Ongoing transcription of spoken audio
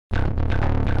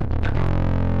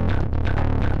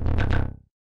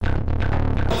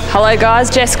Hello guys,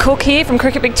 Jess Cook here from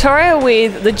Cricket Victoria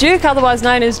with the Duke, otherwise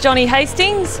known as Johnny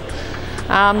Hastings.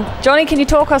 Johnny, can you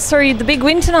talk us through the big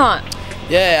win tonight?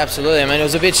 Yeah, absolutely. I mean, it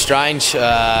was a bit strange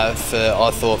I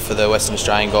thought for the Western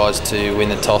Australian guys to win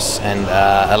the toss and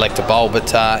elect a bowl,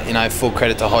 but you know, full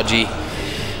credit to Hodgie.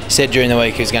 He said during the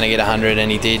week he was going to get 100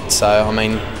 and he did, so I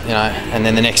mean, you know, and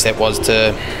then the next step was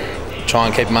to try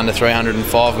and keep him under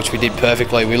 305, which we did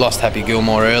perfectly. We lost Happy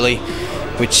Gilmore early,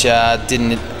 which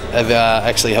didn't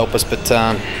actually help us, but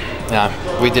you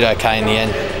know, we did okay in the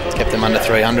end, kept them under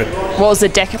 300. What was the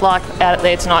deck like out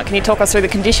there tonight? Can you talk us through the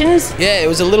conditions? Yeah, it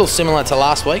was a little similar to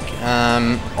last week.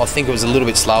 I think it was a little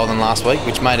bit slower than last week,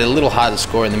 which made it a little hard to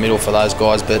score in the middle for those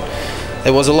guys, but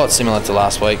it was a lot similar to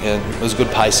last week. It was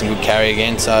good pace and good carry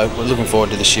again, so we're looking forward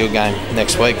to the Shield game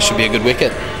next week. It should be a good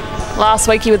wicket. Last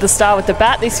week you were the star with the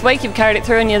bat. This week you've carried it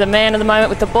through and you're the man of the moment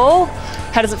with the ball.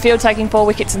 How does it feel taking 4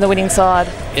 wickets in the winning side?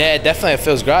 Yeah, definitely, it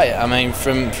feels great. I mean,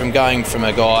 from going from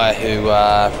a guy who you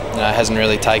know, hasn't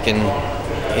really taken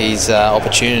his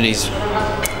opportunities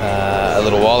a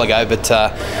little while ago, but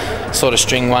sort of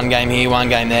string one game here, one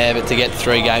game there, but to get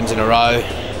 3 games in a row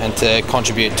and to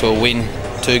contribute to a win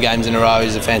 2 games in a row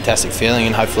is a fantastic feeling,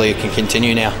 and hopefully it can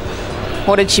continue now.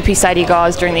 What did Chippy say to you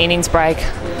guys during the innings break?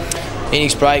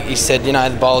 Innings break, he said, you know,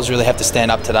 the bowlers really have to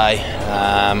stand up today.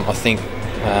 I think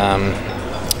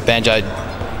Banjo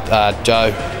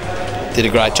Joe did a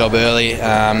great job early.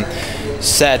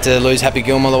 Sad to lose Happy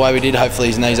Gilmore the way we did. Hopefully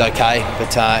his knee's okay,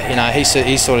 but you know,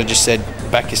 he sort of just said,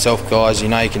 back yourself guys, you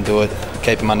know you can do it,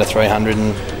 keep him under 300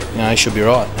 and you know, he should be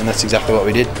right, and that's exactly what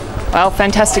we did. Well,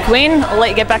 fantastic win. I'll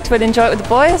let you get back to it, enjoy it with the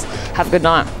boys. Have a good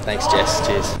night. Thanks Jess,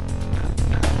 cheers.